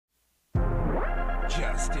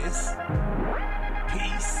justice,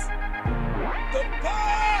 peace, the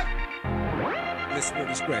pod. Listener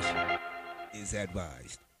discretion is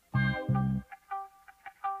advised.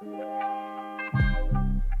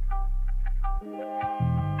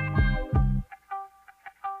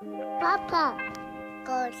 Papa,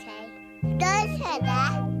 go say. Don't say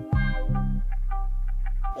that.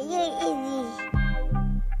 You're easy.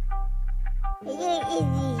 You're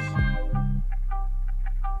easy.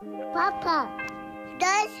 Papa,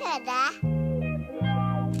 don't say that.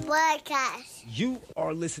 Podcast. You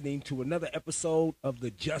are listening to another episode of the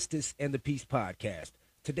Justice and the Peace podcast.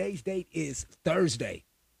 Today's date is Thursday,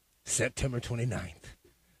 September 29th.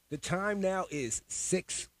 The time now is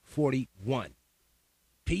 6:41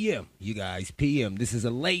 p.m., you guys, p.m. This is a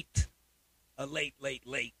late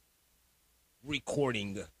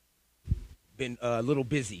recording. Been a little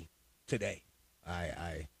busy today.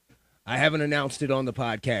 I haven't announced it on the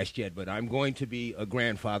podcast yet, but I'm going to be a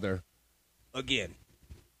grandfather again.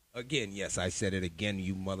 Again, yes, I said it again,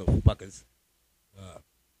 you motherfuckers.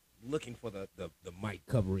 Looking for the mic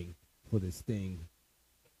covering for this thing.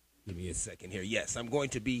 Give me a second here. Yes, I'm going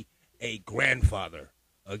to be a grandfather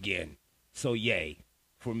again. So yay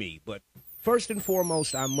for me. But first and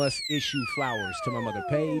foremost, I must issue flowers to my mother,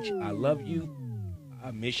 Paige. I love you.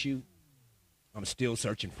 I miss you. I'm still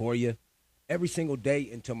searching for you. Every single day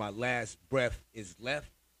until my last breath is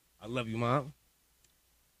left. I love you, Mom.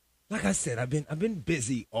 Like I said, I've been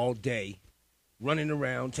busy all day, running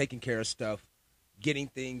around, taking care of stuff, getting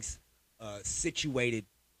things situated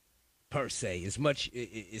per se, as much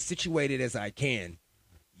as situated as I can,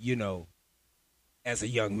 you know, as a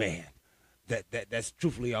young man. That's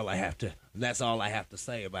truthfully all I have to. That's all I have to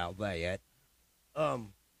say about that. I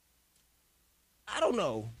don't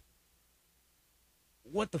know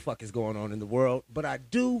what the fuck is going on in the world, but I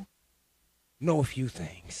do know a few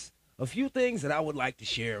things. A few things that I would like to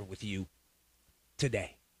share with you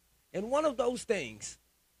today. And one of those things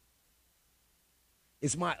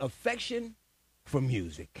is my affection for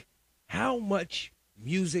music. How much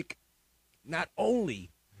music not only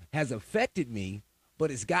has affected me, but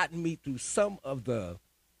it's gotten me through some of the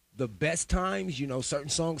best times. You know, certain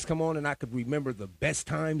songs come on and I could remember the best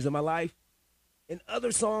times of my life. And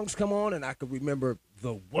other songs come on and I could remember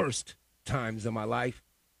the worst times of my life.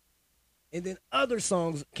 And then other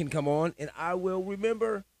songs can come on and I will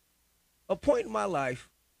remember a point in my life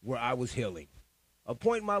where I was healing. A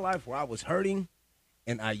point in my life where I was hurting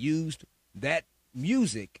and I used that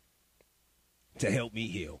music to help me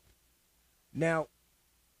heal. Now,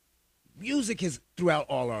 music is throughout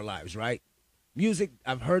all our lives, right? Music,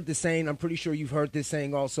 I've heard the saying, I'm pretty sure you've heard this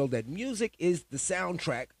saying also, that music is the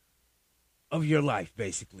soundtrack of your life,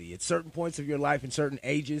 basically. At certain points of your life, in certain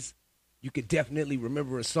ages, you could definitely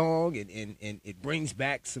remember a song and it brings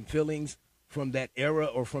back some feelings from that era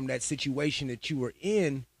or from that situation that you were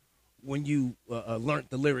in when you learned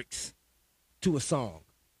the lyrics to a song.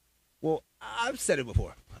 Well, I've said it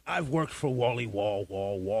before. I've worked for Wally World,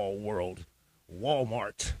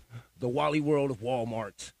 Walmart, the Wally World of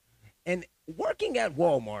Walmart. And working at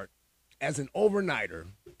Walmart as an overnighter,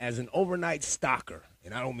 as an overnight stalker,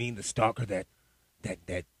 and I don't mean the stalker that's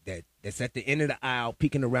at the end of the aisle,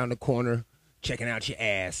 peeking around the corner, checking out your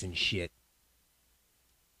ass and shit.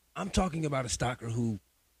 I'm talking about a stalker who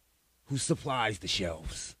supplies the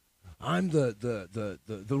shelves. I'm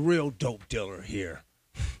the real dope dealer here.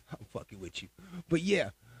 I'm fucking with you. But yeah,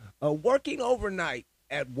 working overnight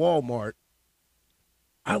at Walmart,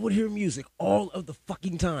 I would hear music all of the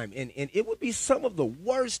fucking time. And it would be some of the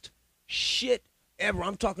worst shit ever.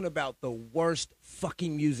 I'm talking about the worst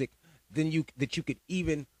fucking music that you could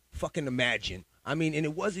even fucking imagine. I mean, and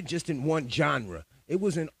it wasn't just in one genre. It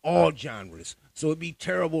was in all genres. So it'd be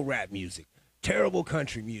terrible rap music, terrible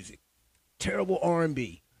country music, terrible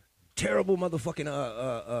R&B, terrible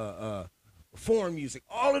motherfucking foreign music.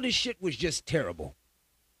 All of this shit was just terrible.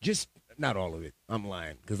 Just not all of it. I'm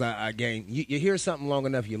lying because I gain. You hear something long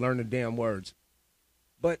enough, you learn the damn words.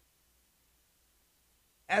 But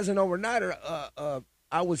as an overnighter,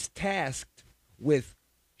 I was tasked with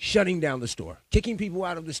shutting down the store, kicking people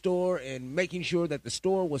out of the store and making sure that the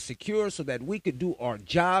store was secure so that we could do our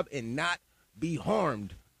job and not be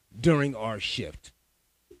harmed during our shift.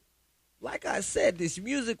 Like I said, this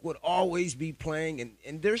music would always be playing,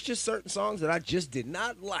 and there's just certain songs that I just did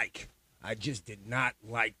not like. I just did not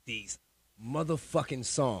like these motherfucking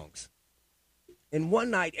songs. And one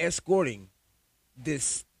night, escorting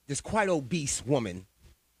this quite obese woman,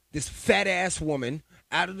 this fat-ass woman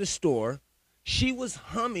out of the store, she was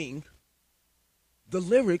humming the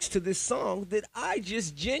lyrics to this song that I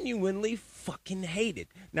just genuinely fucking hated.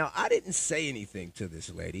 Now, I didn't say anything to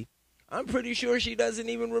this lady. I'm pretty sure she doesn't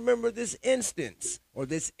even remember this instance or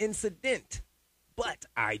this incident, but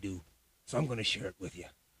I do. So I'm going to share it with you.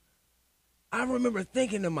 I remember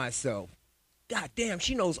thinking to myself, God damn,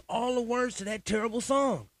 she knows all the words to that terrible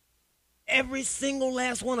song. Every single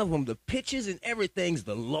last one of them, the pitches and everything's,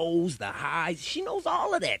 the lows, the highs. She knows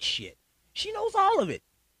all of that shit. She knows all of it.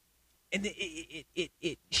 And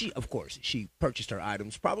she, of course, she purchased her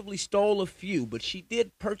items, probably stole a few, but she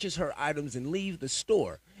did purchase her items and leave the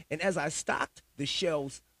store. And as I stocked the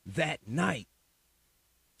shelves that night,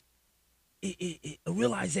 a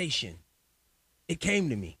realization, it came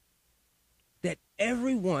to me that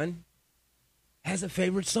everyone has a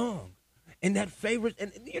favorite song. And that favorite,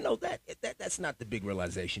 and you know, that's not the big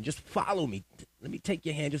realization. Just follow me. Let me take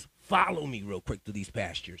your hand. Just follow me real quick through these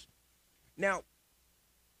pastures. Now,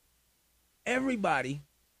 everybody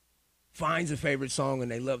finds a favorite song and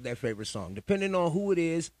they love that favorite song. Depending on who it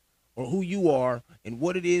is or who you are and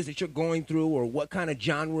what it is that you're going through or what kind of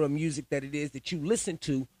genre of music that it is that you listen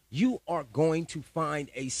to, you are going to find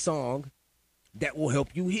a song that will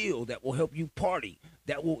help you heal, that will help you party,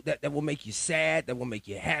 that will make you sad, that will make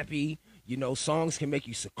you happy. You know, songs can make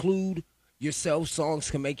you seclude yourself. Songs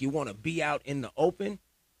can make you want to be out in the open.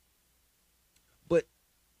 But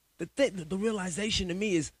the realization to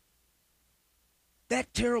me is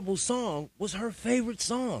that terrible song was her favorite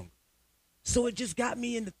song. So it just got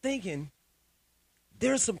me into thinking,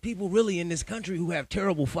 there's some people really in this country who have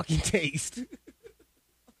terrible fucking taste.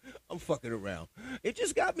 I'm fucking around. It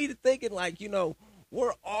just got me to thinking, like, you know,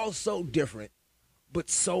 we're all so different, but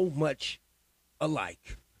so much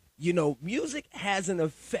alike. You know, music has an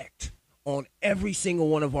effect on every single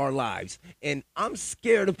one of our lives. And I'm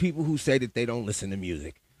scared of people who say that they don't listen to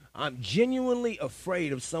music. I'm genuinely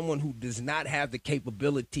afraid of someone who does not have the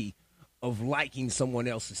capability of liking someone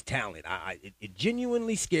else's talent. It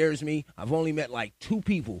genuinely scares me. I've only met like 2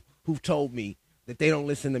 people who've told me that they don't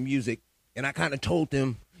listen to music. And I kind of told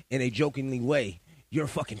them in a jokingly way, you're a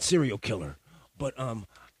fucking serial killer. But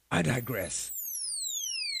I digress.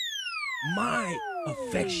 My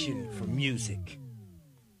affection for music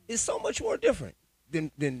is so much more different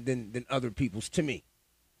than other people's, to me.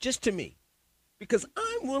 Just to me. Because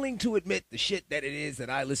I'm willing to admit the shit that it is that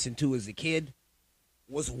I listened to as a kid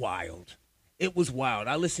was wild. It was wild.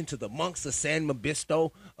 I listened to the Monks of San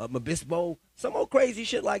Mabisco, some old crazy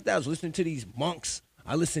shit like that. I was listening to these monks.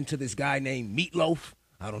 I listened to this guy named Meatloaf.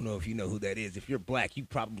 I don't know if you know who that is. If you're black, you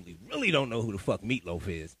probably really don't know who the fuck Meatloaf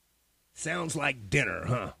is. Sounds like dinner,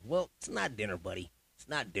 huh? Well, it's not dinner, buddy. It's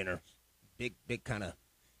not dinner. Big kind of,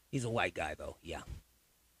 he's a white guy, though, yeah.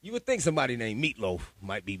 You would think somebody named Meatloaf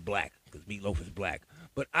might be black, because Meatloaf is black.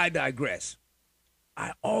 But I digress.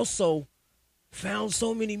 I also found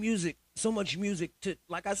so much music to,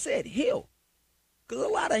 like I said, heal. Because a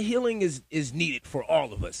lot of healing is needed for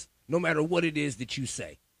all of us, no matter what it is that you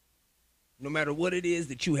say. No matter what it is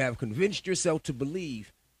that you have convinced yourself to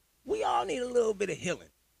believe, we all need a little bit of healing.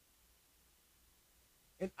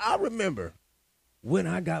 And I remember when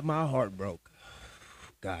I got my heart broke.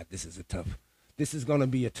 God, this is going to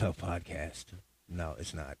be a tough podcast. No,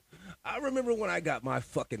 it's not. I remember when I got my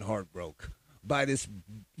fucking heart broke by this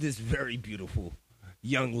very beautiful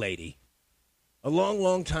young lady. A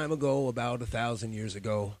long time ago, about 1,000 years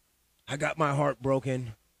ago, I got my heart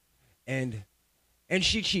broken, and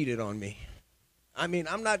she cheated on me. I mean,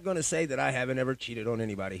 I'm not going to say that I haven't ever cheated on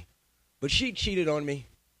anybody, but she cheated on me.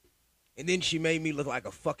 And then she made me look like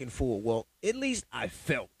a fucking fool. Well, at least I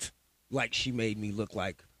felt like she made me look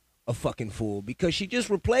like a fucking fool because she just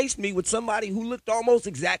replaced me with somebody who looked almost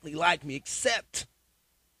exactly like me, except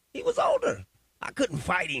he was older. I couldn't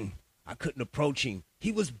fight him. I couldn't approach him.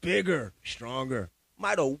 He was bigger, stronger.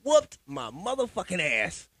 Might have whooped my motherfucking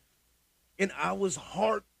ass. And I was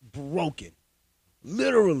heartbroken,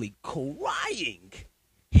 literally crying.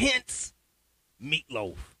 Hence,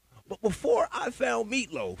 Meatloaf. But before I found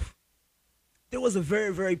Meatloaf, there was a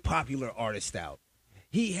very, very popular artist out.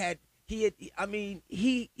 He had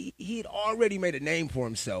already made a name for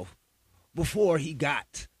himself before he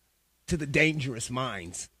got to the Dangerous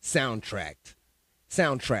Minds soundtrack.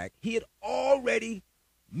 He had already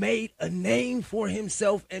made a name for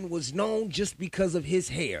himself and was known just because of his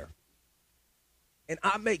hair. And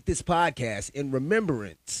I make this podcast in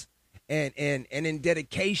remembrance and in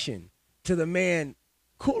dedication to the man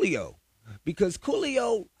Coolio. Because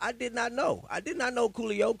Coolio, I did not know. I did not know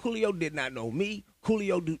Coolio. Coolio did not know me.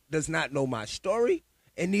 Coolio does not know my story,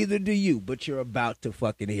 and neither do you, but you're about to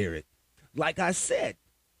fucking hear it. Like I said,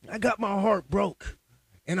 I got my heart broke,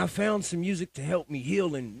 and I found some music to help me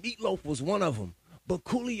heal, and Meatloaf was one of them. But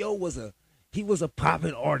Coolio was a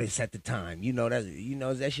popping artist at the time. You know,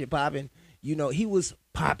 is that shit popping? You know, he was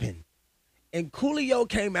popping. And Coolio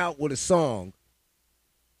came out with a song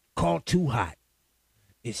called Too Hot.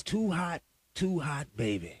 It's too hot,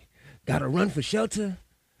 baby. Gotta run for shelter,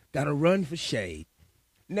 gotta run for shade.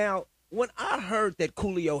 Now, when I heard that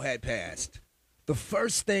Coolio had passed, the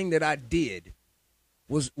first thing that I did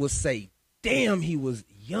was say, damn, he was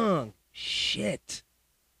young. Shit.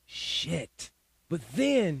 But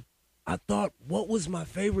then I thought, what was my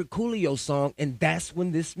favorite Coolio song? And that's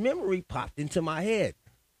when this memory popped into my head.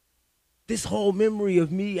 This whole memory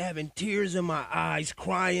of me having tears in my eyes,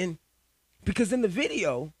 crying. Because in the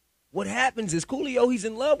video, what happens is Coolio, he's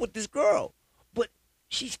in love with this girl. But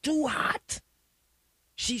she's too hot.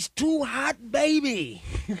 She's too hot, baby.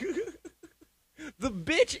 The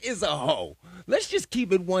bitch is a hoe. Let's just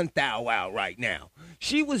keep it 1,000 out right now.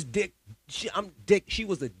 She was she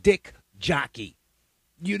was a dick jockey.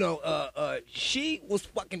 You know, she was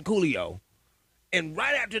fucking Coolio. And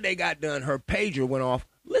right after they got done, her pager went off.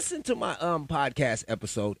 Listen to my podcast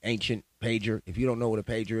episode, Ancient Pager. If you don't know what a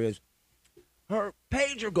pager is, her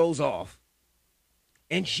pager goes off,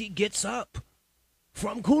 and she gets up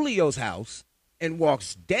from Coolio's house and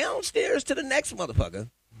walks downstairs to the next motherfucker,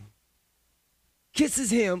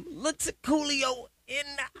 kisses him, looks at Coolio in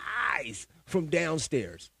the eyes from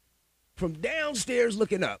downstairs. From downstairs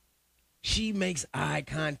looking up, she makes eye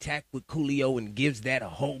contact with Coolio and gives that a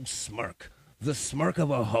whole smirk. The smirk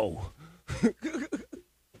of a hoe.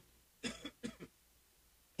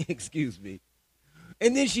 Excuse me.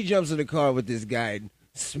 And then she jumps in the car with this guy and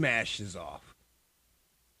smashes off.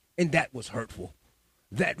 And that was hurtful.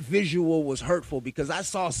 That visual was hurtful because I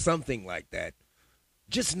saw something like that.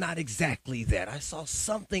 Just not exactly that. I saw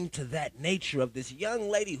something to that nature of this young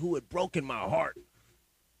lady who had broken my heart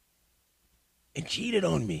and cheated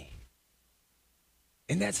on me.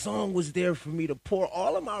 And that song was there for me to pour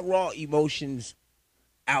all of my raw emotions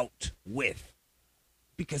out with.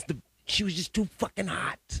 Because she was just too fucking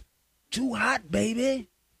hot. Too hot, baby.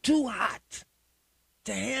 Too hot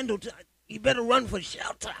to handle. You better run for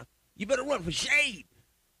shelter. You better run for shade.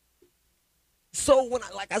 So when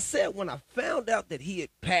like I said, when I found out that he had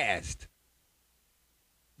passed,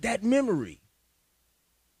 that memory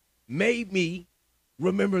made me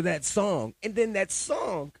remember that song. And then that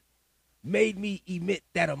song made me emit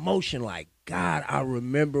that emotion like, God, I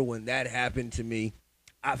remember when that happened to me.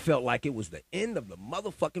 I felt like it was the end of the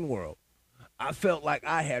motherfucking world. I felt like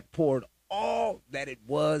I had poured all that it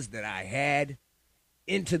was that I had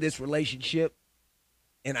into this relationship,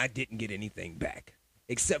 and I didn't get anything back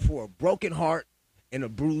except for a broken heart and a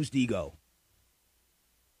bruised ego.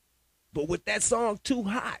 But with that song, Too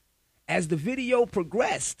Hot, as the video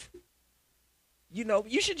progressed, you know,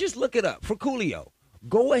 you should just look it up for Coolio.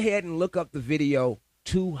 Go ahead and look up the video,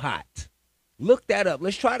 Too Hot. Look that up.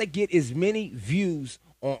 Let's try to get as many views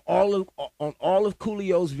on all of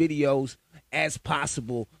Coolio's videos as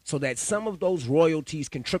possible so that some of those royalties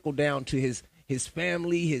can trickle down to his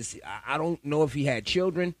family. I don't know if he had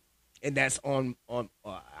children, and that's on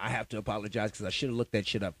I have to apologize because I should have looked that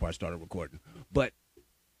shit up before I started recording. But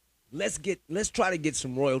let's try to get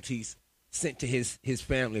some royalties sent to his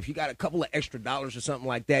family. If you got a couple of extra dollars or something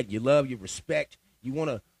like that, you love, you respect, you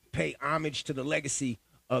want to pay homage to the legacy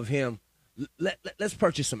of him, let's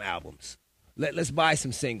purchase some albums. Let's buy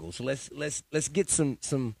some singles. Let's get some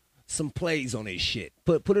plays on this shit.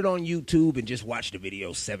 Put it on YouTube and just watch the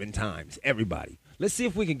video 7 times. Everybody. Let's see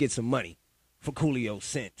if we can get some money for Coolio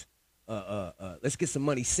sent. Let's get some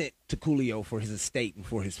money sent to Coolio for his estate and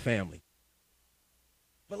for his family.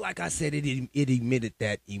 But like I said, it emitted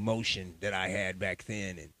that emotion that I had back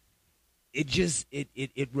then, and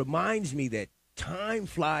it reminds me that time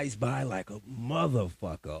flies by like a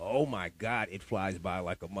motherfucker. Oh my God, it flies by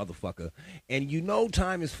like a motherfucker. And you know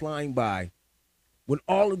time is flying by when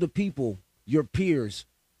all of the people, your peers,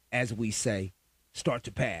 as we say, start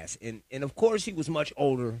to pass. And of course he was much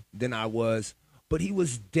older than I was, but he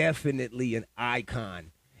was definitely an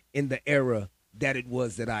icon in the era that it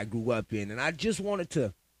was that I grew up in. And I just wanted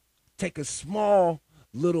to take a small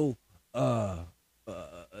little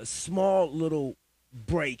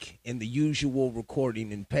break in the usual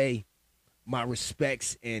recording and pay my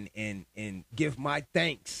respects and give my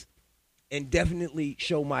thanks and definitely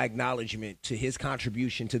show my acknowledgement to his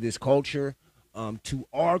contribution to this culture, to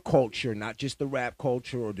our culture, not just the rap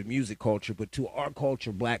culture or the music culture, but to our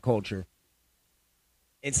culture, black culture,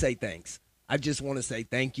 and say thanks. I just want to say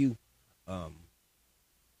thank you.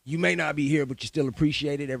 You may not be here, but you still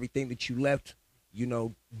appreciated everything that you left. You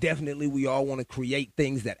know, definitely we all want to create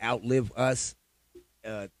things that outlive us,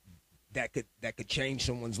 that could change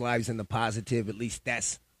someone's lives in the positive. At least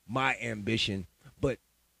that's my ambition. But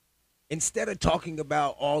instead of talking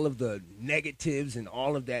about all of the negatives and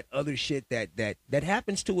all of that other shit that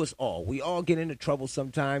happens to us all. We all get into trouble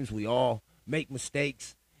sometimes. We all make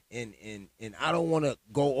mistakes, and I don't want to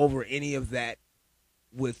go over any of that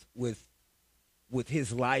with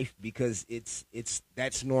his life, because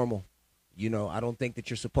that's normal. You know, I don't think that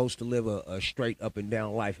you're supposed to live a straight up and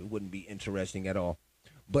down life. It wouldn't be interesting at all.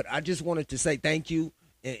 But I just wanted to say thank you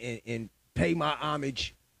and pay my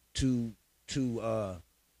homage to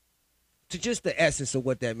just the essence of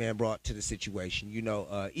what that man brought to the situation. You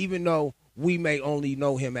know, even though we may only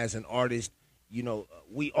know him as an artist, you know,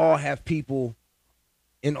 we all have people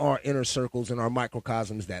in our inner circles and our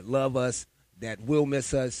microcosms that love us, that will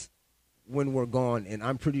miss us when we're gone. And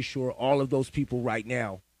I'm pretty sure all of those people right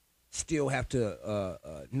now still have to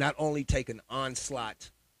not only take an onslaught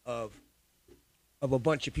of a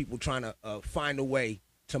bunch of people trying to find a way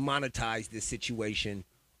to monetize this situation,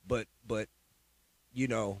 but you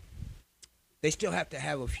know, they still have to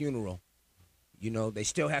have a funeral. You know, they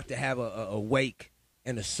still have to have a wake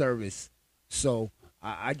and a service. So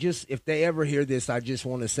I just, if they ever hear this, I just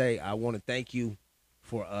want to say I want to thank you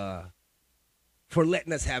for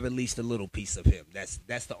letting us have at least a little piece of him. That's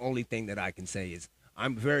the only thing that I can say is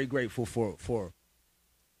I'm very grateful for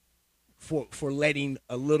letting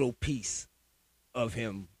a little piece of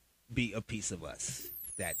him be a piece of us,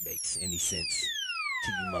 if that makes any sense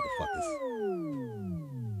to you motherfuckers.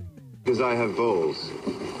 Because I have balls,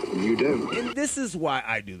 you don't. And this is why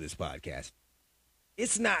I do this podcast.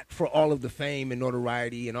 It's not for all of the fame and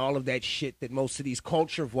notoriety and all of that shit that most of these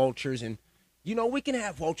culture vultures, and, you know, we can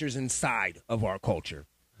have vultures inside of our culture.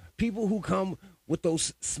 People who come with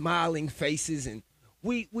those smiling faces, and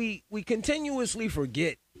we continuously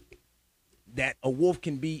forget that a wolf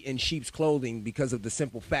can be in sheep's clothing because of the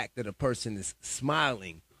simple fact that a person is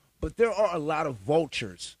smiling. But there are a lot of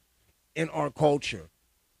vultures in our culture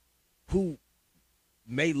who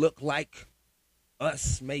may look like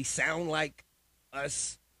us, may sound like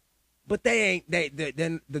us, but they ain't.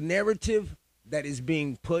 The narrative that is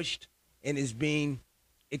being pushed and is being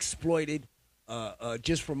exploited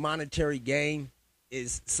just for monetary gain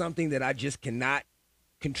is something that I just cannot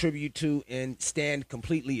contribute to and stand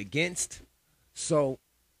completely against. So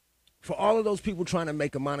for all of those people trying to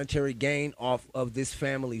make a monetary gain off of this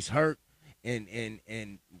family's hurt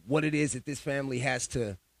and what it is that this family has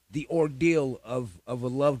to, the ordeal of a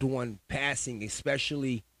loved one passing,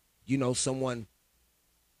 especially, you know, someone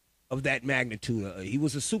of that magnitude. He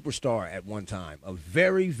was a superstar at one time, a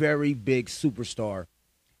very, very big superstar.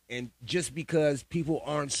 And just because people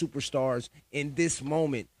aren't superstars in this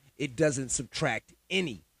moment, it doesn't subtract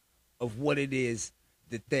any of what it is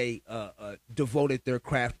that they devoted their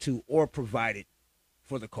craft to or provided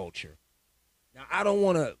for the culture. Now, I don't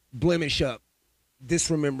want to blemish up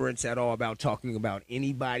this remembrance at all about talking about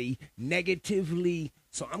anybody negatively,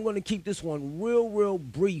 so I'm going to keep this one real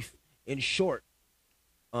brief and short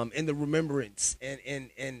in the remembrance.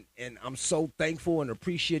 And I'm so thankful and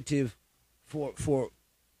appreciative for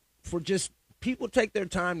just people take their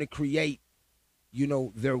time to create, you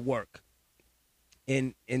know, their work.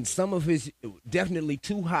 And some of his, definitely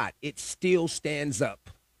Too Hot, it still stands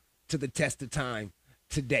up to the test of time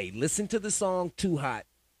today. Listen to the song Too Hot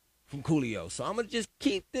from Coolio. So I'm going to just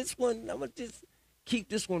keep this one,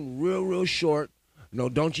 real short. No,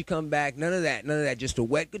 Don't You Come Back, none of that. Just a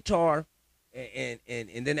wet guitar. And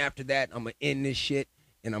then after that, I'm going to end this shit,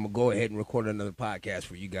 and I'm going to go ahead and record another podcast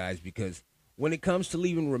for you guys, because when it comes to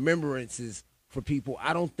leaving remembrances for people,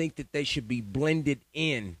 I don't think that they should be blended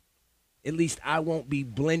in. At least I won't be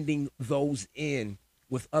blending those in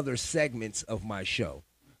with other segments of my show.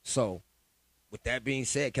 So, with that being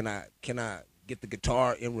said, can I get the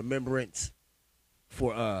guitar in remembrance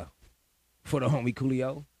for the homie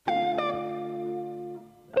Coolio?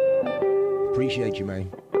 Appreciate you,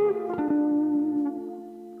 man.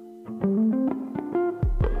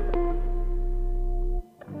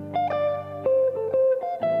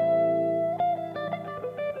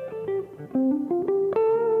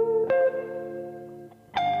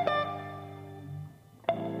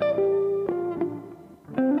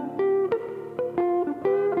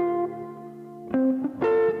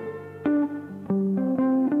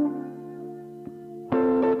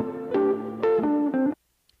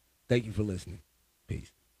 Thank you for listening.